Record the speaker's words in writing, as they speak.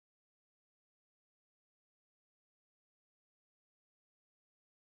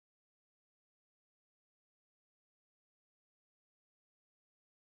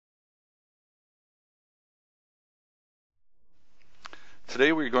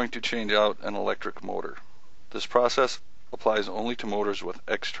Today we are going to change out an electric motor. This process applies only to motors with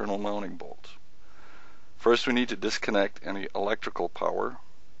external mounting bolts. First we need to disconnect any electrical power,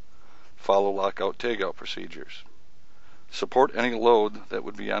 follow lockout tagout procedures. Support any load that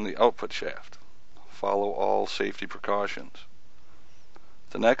would be on the output shaft. Follow all safety precautions.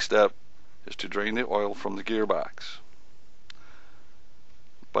 The next step is to drain the oil from the gearbox.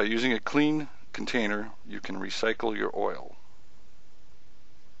 By using a clean container, you can recycle your oil.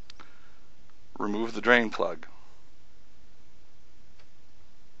 Remove the drain plug.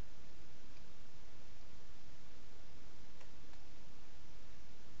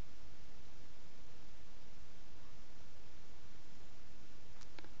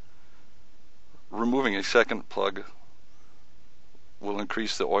 Removing a second plug will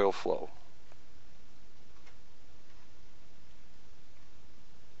increase the oil flow.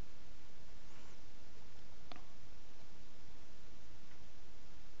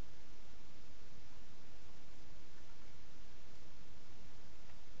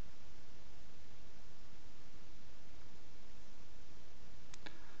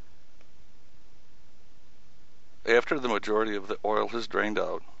 After the majority of the oil has drained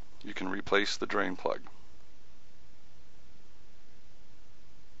out, you can replace the drain plug.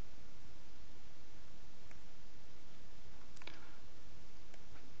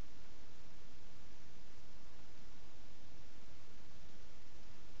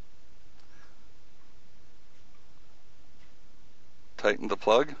 Tighten the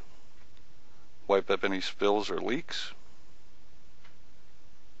plug, wipe up any spills or leaks.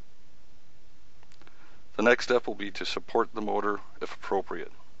 The next step will be to support the motor if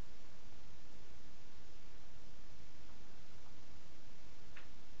appropriate.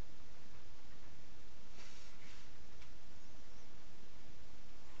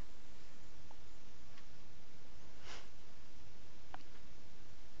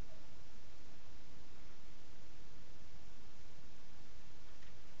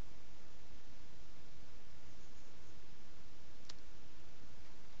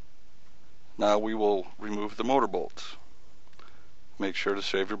 Now we will remove the motor bolts. Make sure to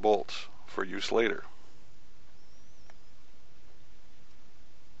save your bolts for use later.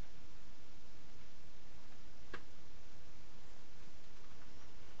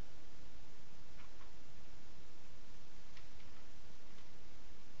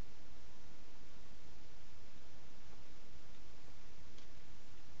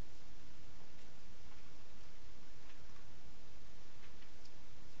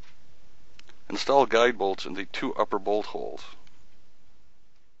 Install guide bolts in the two upper bolt holes.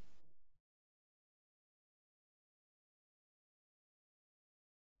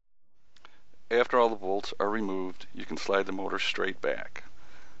 After all the bolts are removed, you can slide the motor straight back.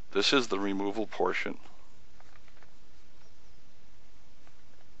 This is the removal portion.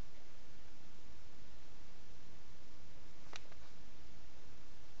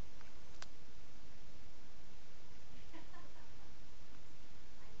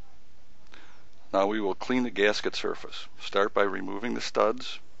 Now we will clean the gasket surface. Start by removing the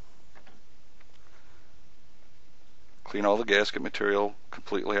studs. Clean all the gasket material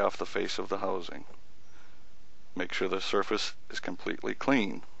completely off the face of the housing. Make sure the surface is completely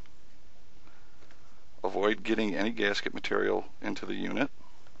clean. Avoid getting any gasket material into the unit.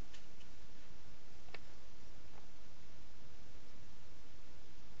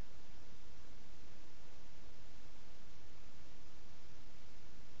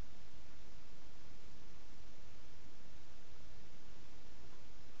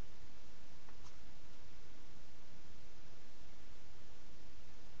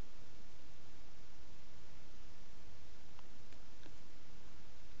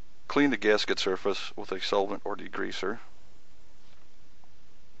 Clean the gasket surface with a solvent or degreaser.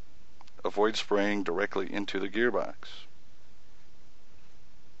 Avoid spraying directly into the gearbox.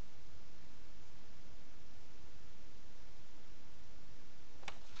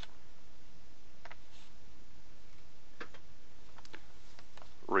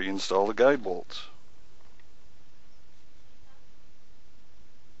 Reinstall the guide bolts.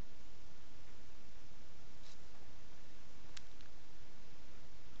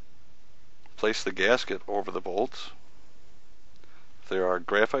 Place the gasket over the bolts. There are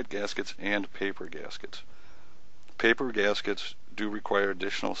graphite gaskets and paper gaskets. Paper gaskets do require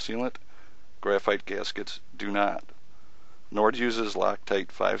additional sealant. Graphite gaskets do not. NORD uses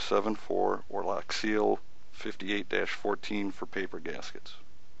Loctite 574 or LockSeal 58-14 for paper gaskets.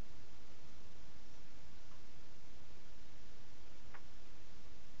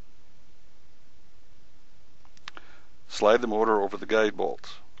 Slide the motor over the guide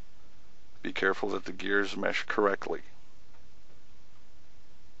bolts. Be careful that the gears mesh correctly.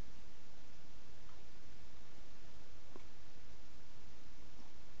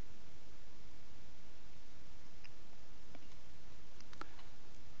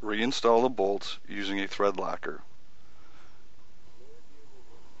 Reinstall the bolts using a thread locker.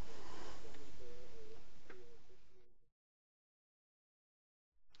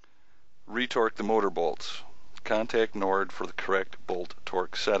 Retorque the motor bolts. Contact NORD for the correct bolt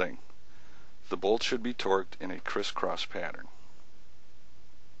torque setting. The bolts should be torqued in a crisscross pattern.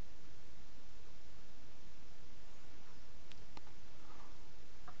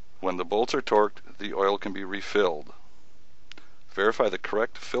 When the bolts are torqued, the oil can be refilled. Verify the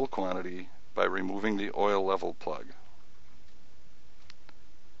correct fill quantity by removing the oil level plug.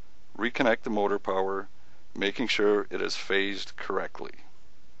 Reconnect the motor power, making sure it is phased correctly.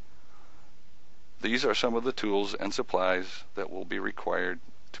 These are some of the tools and supplies that will be required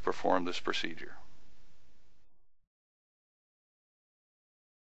to perform this procedure.